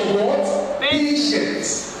have need of what?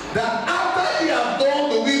 Patience. That after ye have done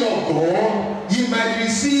the will of God, ye might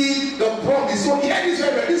receive the promise. So here is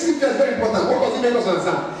where this scripture is very important. What does it make us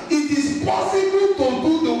understand? It is possible to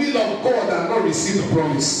do the will of God and not receive the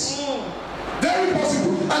promise. Very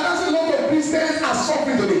possible. And that's a lot of Christians are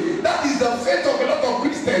suffering today. That is the fate of a lot of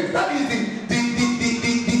Christians. That is the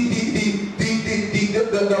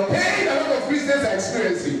pain a lot of Christians are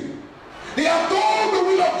experiencing. They have done the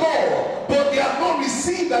will of God, but they have not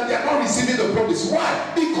received and they are not receiving the promise.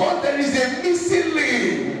 Why? Because there is a missing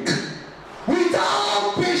link.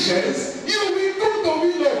 Without patience, you will do the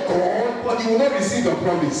will of God, but you will not receive the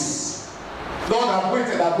promise. Lord, I've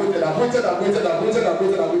waited. I've been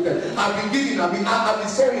giving, I've been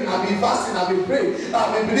sowing, I've been fasting, I've been praying,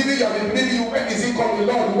 I've been believing you. When is it coming?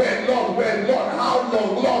 Lord, when? How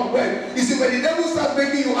long? Lord, when? You see, when the devil starts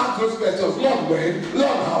making you ask those questions, Lord, when?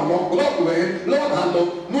 Lord, how long? Lord, when? Lord, how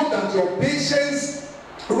long? Know that your patience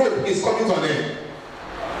rope is coming to an end.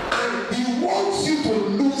 And he wants you to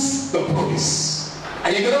lose the promise.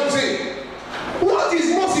 And you know what I'm saying? What is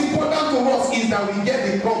most important to us is that we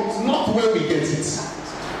get the promise, not when we get it.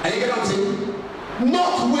 And you get what I'm saying?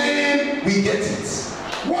 Not when we get it.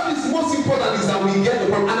 What is most important is that we get the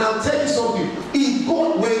promise. And I'll tell you something. If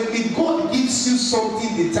God gives you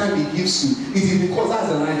something the time He gives you, it is because that's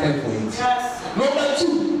the right time for it. Yes. Number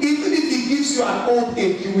two, even if He gives you an old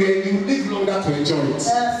age, you live longer to enjoy it.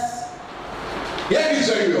 Yes. Here is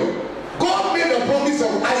very well. God made a promise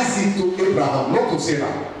of Isaac to Abraham, not to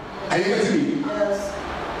Sarah. Are you getting me? Yes.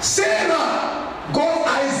 Sarah got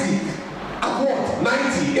Isaac at what?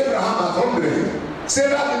 90. Abraham at 100.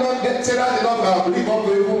 Sarah did not live up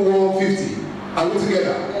to even 150. Are we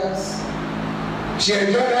together? Yes. She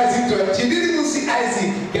enjoyed Isaac. She didn't even see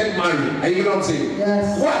Isaac get married. Are you know what I'm saying?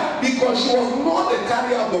 Yes. Why? Because she was not the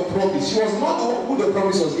carrier of the promise. She was not the one who the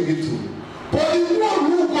promise was given to. But the one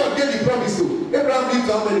who God gave the promise to, Abraham lived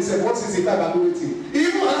how many? He said, 165 and waiting. He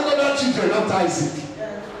even had other children after Isaac.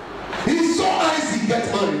 He saw Isaac get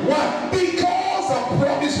married. Why? Because a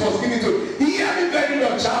promise was given to him. Hear me very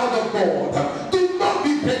well, child of God. Do not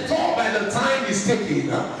be perturbed by the time is taken.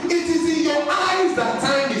 It is in your eyes that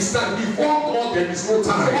time is done. Before God, there is no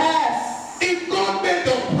time. Yes. If God made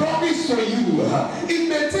the promise to you, it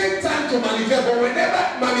may take time to manifest, but whenever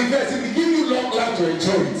it manifests, it will give you long life to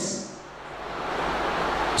enjoy it.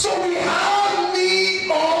 So we have need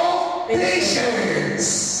of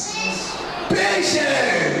patience.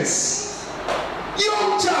 Patience.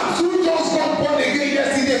 Young chaps who just got born again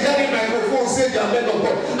yesterday, carry microphone, say they are men of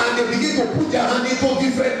God, and they begin to put their hand into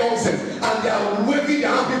different nonsense, and they are waving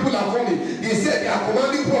their hand. People are funny. They say they are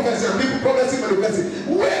commanding prophecy, and people prophecy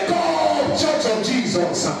manifesting. Wake up, Church of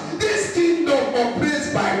Jesus! This kingdom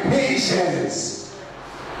operates by patience.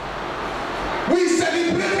 We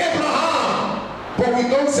celebrate Abraham, but we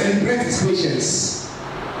don't celebrate his patience.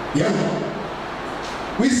 Yeah.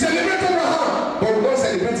 We celebrate Abraham, but we don't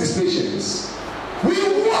celebrate his patience. We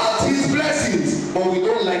want his blessings, but we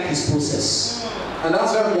don't like his process. And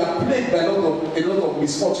that's why we are plagued by a lot of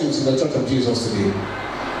misfortunes in the Church of Jesus today.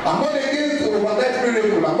 I'm not against overnight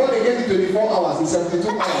miracle. I'm not against the 24 hours, the 72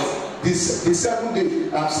 hours, the 7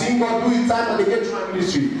 days. I've seen God do it time and again through my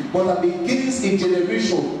ministry. But I'm against a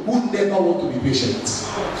generation who never want to be patient.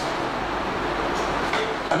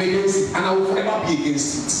 I'm against it, and I will forever be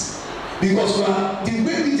against it. Because the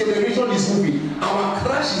way the generation is moving, our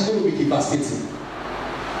crash is going to be devastating.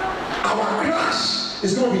 Our crash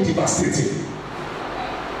is going to be devastating.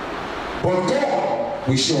 But God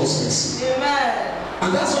will show us mercy. Amen.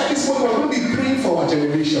 And that's why this morning we're going to be praying for our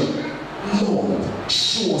generation. Lord,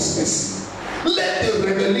 show us mercy. Let the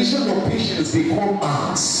revelation of patience become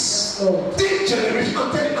ours. This generation, I'm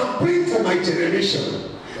praying for my generation.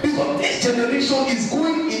 Because this generation is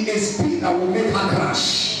going in a speed that will make her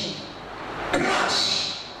crash.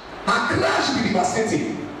 Crash. Her crash will be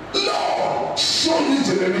devastating. Lord, show this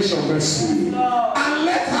generation mercy. And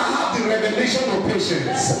let her have the revelation of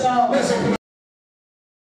patience. Let's open.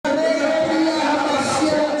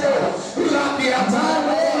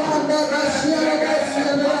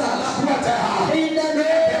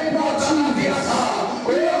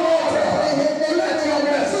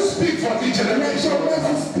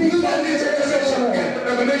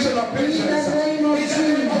 Revelation of patience.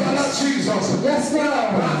 Jesus. Yes, Lord.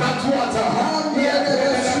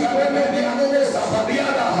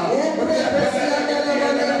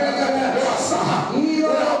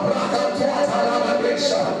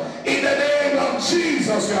 In the name of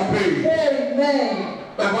Jesus, we are praying. Amen.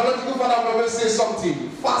 My biological father will always say something.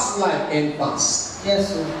 Fast life and fast. Yes,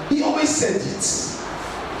 sir. He always said it.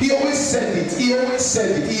 He always said it. He always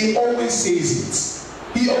said it. He always says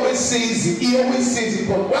it. He always says it. He always says it.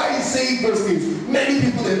 But why he's saying those things, many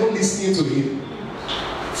people, they're not listening to him.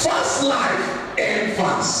 Fast life and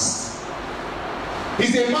fast.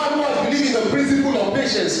 He's a man who has believed in the principle of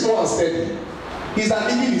patience, slow and steady. He's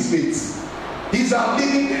living his faith. He's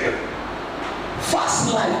living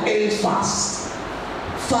fast life and fast.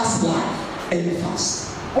 Fast life and fast.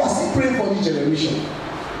 What's he praying for this generation?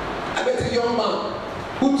 I met a young man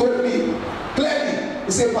who told me clearly,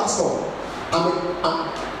 he said, Pastor,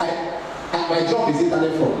 my job is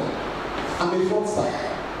internet fraud. I'm a fraudster.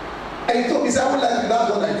 And he told me, he said, I would like to, that's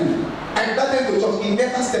what I do. I invited to church. He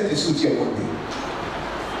never stepped a suit here one day.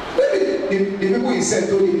 Maybe the people he said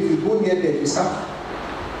told him, if you go near there, you scatter.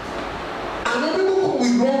 And when people come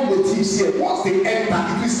with wrong motives here, once they enter,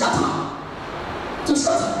 it will scatter. To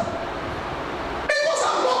scatter. Because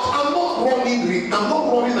I'm not running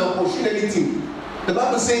and pursuing anything. The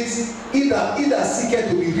Bible says, either seeketh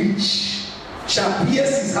to be rich, shall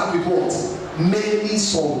pierce his heart with what? Many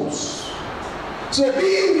sorrows. So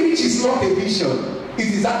being rich is not a vision, it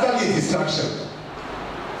is actually a distraction.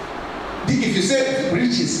 If you say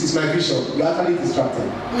riches is my vision, you are actually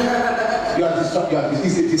distracted.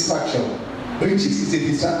 It's a distraction. Riches is a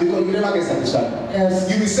distraction because you never get satisfied. Yes.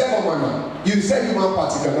 You will serve one man. You will serve human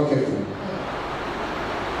parts if you are not careful.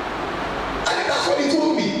 And that's what he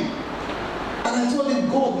told me. And I told him,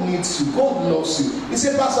 God needs you. God loves you. He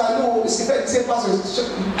said, Pastor, I know. He said, Pastor,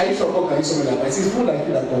 are you sure God can use something like that? I said, it's more like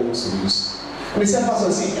you that God wants to use. And he said,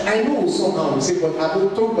 Pastor, see, I know somehow. He said, but I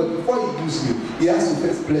don't talk, but before he uses me, he has to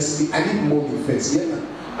first bless me. I need money first. Yeah.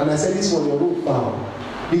 And I said, this one, you're not found.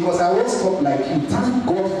 Because I won't stop like you. Thank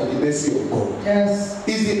God for the mercy of God. Yes.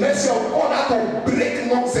 It's the mercy of God that will break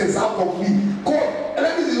nonsense out of me. God, and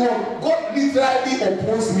let me say one, God literally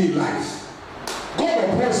opposed me in life. God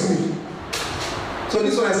opposed me. So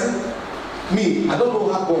this one I said, me, I don't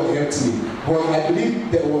know how God helped me, but I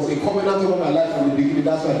believe there was a covenant over my life from the beginning.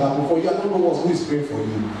 That's why it happened for you. I don't know who is praying for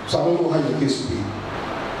you, so I don't know how your case will be.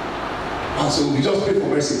 And so we just pray for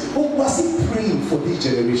mercy. But we're still praying for this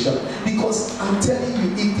generation because I'm telling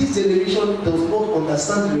you, if this generation does not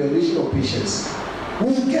understand the revelation of patience, we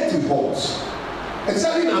will get involved.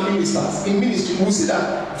 Especially in our ministers, in ministry, we'll see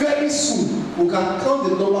that very soon we can count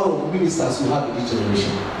the number of ministers we have in this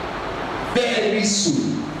generation. Very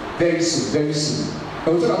soon. Very soon, very soon.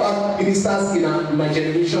 When we talk about ministers in my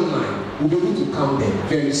generation line, we'll be able to count them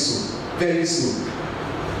very soon. Very soon.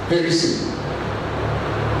 Very soon.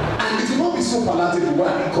 And it will not be be so palatable.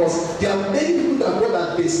 Why? Because there are many people that God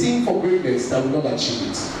has destined for greatness that will not achieve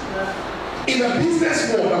it. In the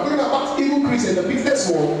business world, I'm talking about even Christians in the business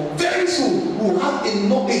world, very soon we'll have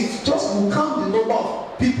we'll count the number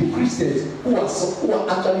of people, Christians, who are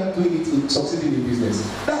actually doing it in succeeding in business.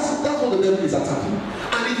 That's what the devil is attacking.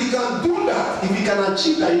 And if he can do that, if he can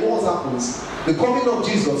achieve that, you know what happens? The coming of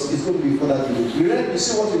Jesus is going to be further delayed. You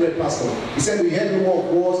see what you read, Pastor? He said, we heard the word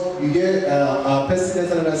of wars, you hear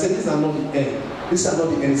pestilence, and I said, these are not the end. These are not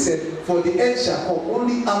the end. He said, for the end shall come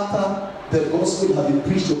only after the gospel has been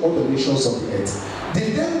preached to all the nations of the earth.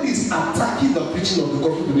 The devil is attacking the preaching of the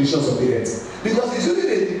gospel to the nations of the earth because he's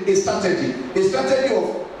using a strategy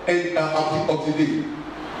of the day.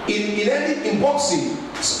 In boxing,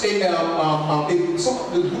 the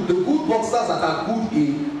good boxers that are good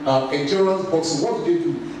in endurance boxing, what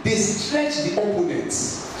do? They stretch the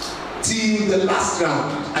opponents till the last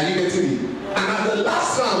round. Are you getting me? And at the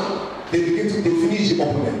last round, they finish the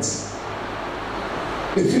opponent.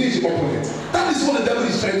 They finish the opponent. That is what the devil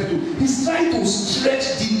is trying to do. He's trying to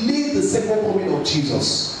delay the second coming of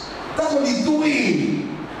Jesus. That's what he's doing.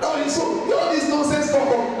 So all this nonsense talk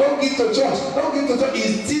of don't give to church is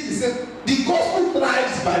still the same. The gospel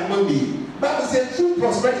thrives by money. Bible says true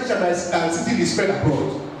prosperity shall still be spread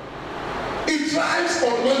abroad. It thrives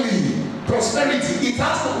on money, prosperity.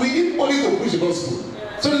 We need money to preach the gospel.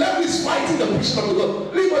 So the devil is fighting the preaching of the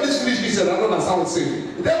gospel. Leave all this foolish business. I don't understand what I'm saying.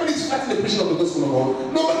 The devil is fighting the preaching of the gospel of God.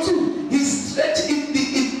 Number two, he's stretching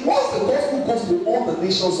once the gospel goes to all the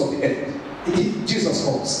nations of the earth, Jesus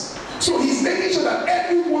comes. So he's making sure that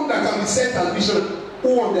everyone that can be sent as mission,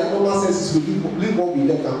 who on their normal senses will leave what we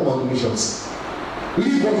left and come on the missions.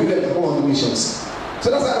 Leave what we left and come on the missions. So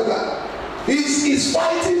that's how God. He's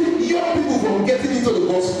fighting young people from getting into the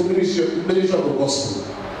gospel, ministry of the gospel.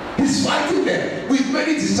 He's fighting them with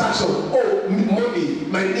many distractions. Oh, money,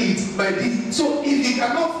 my needs, my needs. So if he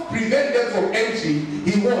cannot prevent them from entry,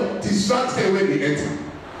 he won't distract them when they enter.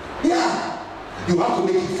 Yeah. You have to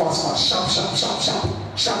make it fast, sharp.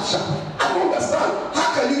 I don't understand. How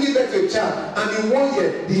can you give birth to a child and in 1 year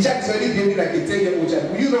the child is already behaving like a 10-year-old child?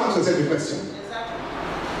 Will you not answer the question?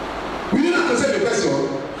 Exactly. Will you not answer the question?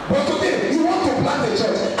 But today you want to plant a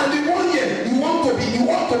church, and in 1 year you want to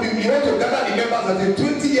gather the members at a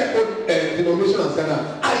 20-year-old denomination as Ghana.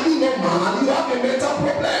 Are you not mad? You have a mental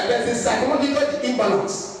problem. There's a psychological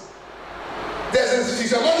imbalance. There's a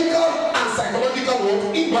physiological and psychological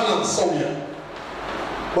imbalance somewhere.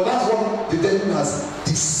 But that's what the devil has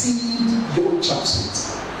deceived young chaps with.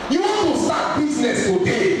 You want to start business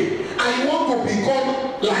today, and you want to become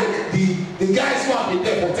like the guys who have been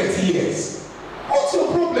there for 30 years. What's your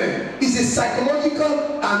problem? It's a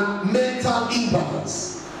psychological and mental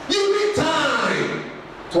imbalance. You need time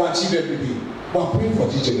to achieve everything. But praying for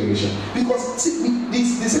this generation. Because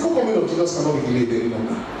the second coming of Jesus cannot be delayed any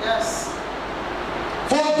longer. Yes.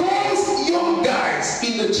 For those young guys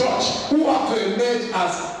in the church who have to emerge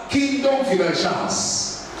as kingdom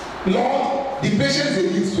financials, Lord, the patience they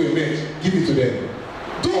need to emerge, give it to them.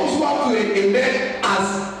 Those who have to emerge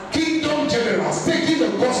as kingdom generals, taking the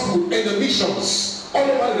gospel and the missions all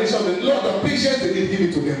over the nation, Lord, the patience they need, give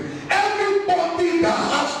it to them. Everybody that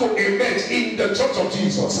has to emerge in the church of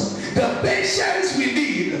Jesus, the patience we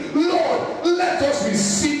need, Lord, let us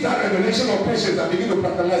receive that revelation of patience and begin to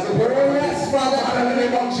practicalize the word. Yes, Father, in the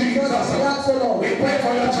name of Jesus, we pray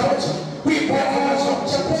for your church. We pray for your church.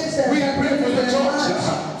 We pray for your church.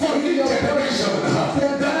 For this generation,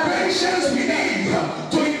 the patience we need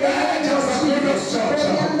to emerge as a glorious church.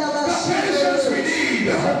 The patience we need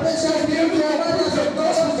to be able to preach the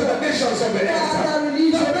gospel to the nations of the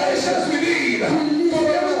earth. The patience we need to be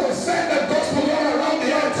able to send the gospel all around the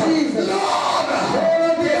earth.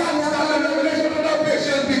 Lord, we ask that the revelation of that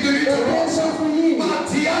patience be given to us.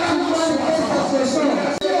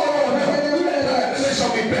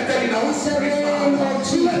 Shall be better in our spirit.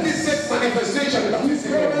 Let this set manifestation in the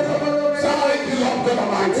physical. Thank you, Lord God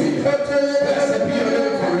Almighty. Blessed be your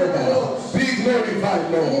name forever. Be glorified,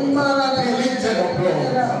 Lord. Be lifted up,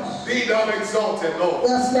 Lord. Be thou exalted, Lord.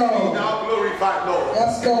 Yes, Lord. Be thou glorified, Lord.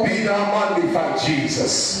 Yes, Lord. Be thou magnified,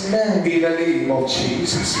 Jesus. Amen. In the name of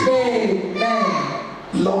Jesus. Amen.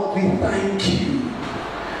 Lord, we thank you.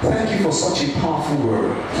 Thank you for such a powerful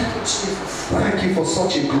word. Thank you for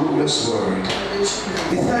such a glorious word.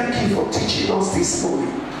 We thank you for teaching us this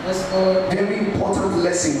morning. Yes, Lord. Very important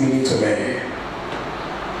lesson we need to learn.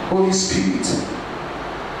 Holy Spirit,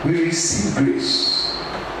 we receive grace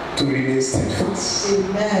to remain steadfast,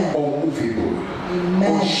 Amen. unmovable,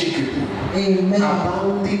 Amen. unshakable, Amen.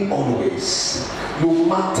 abounding always, no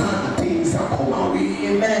matter the things that come our way.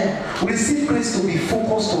 Amen. We receive grace to be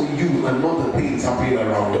focused on you and not the things happening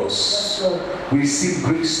around us. We receive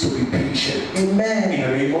grace to be patient. Amen. In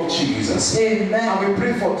the name of Jesus. Amen. And we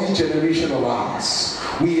pray for this generation of ours.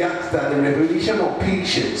 We ask that the revelation of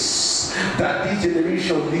patience that this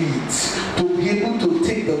generation needs to be able to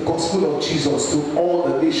take the gospel of Jesus to all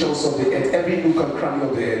the nations of the earth, every nook and cranny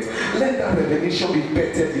of the earth. Let that revelation be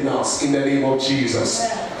bettered in us in the name of Jesus.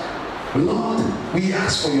 Lord, we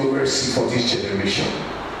ask for your mercy for this generation.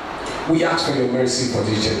 We ask for your mercy for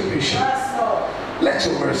this generation. Let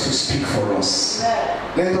your mercy speak for us.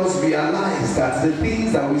 Let us realize that the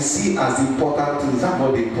things that we see as important things are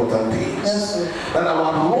not the important things. That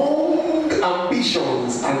our wrong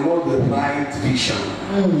ambitions are not the right vision.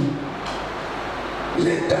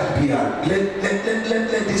 Let that be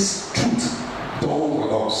let this truth dawn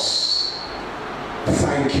on us.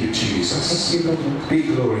 Thank you, Jesus. Be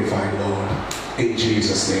glorified, Lord. In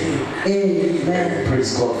Jesus' name. Amen.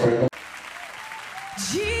 Praise God forever.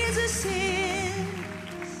 Jesus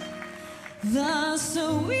is the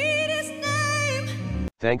sweetest name.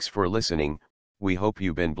 Thanks for listening. We hope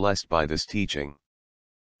you've been blessed by this teaching.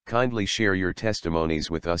 Kindly share your testimonies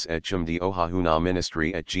with us at chumdi ohahuna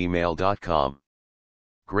ministry@gmail.com.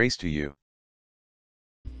 Grace to you.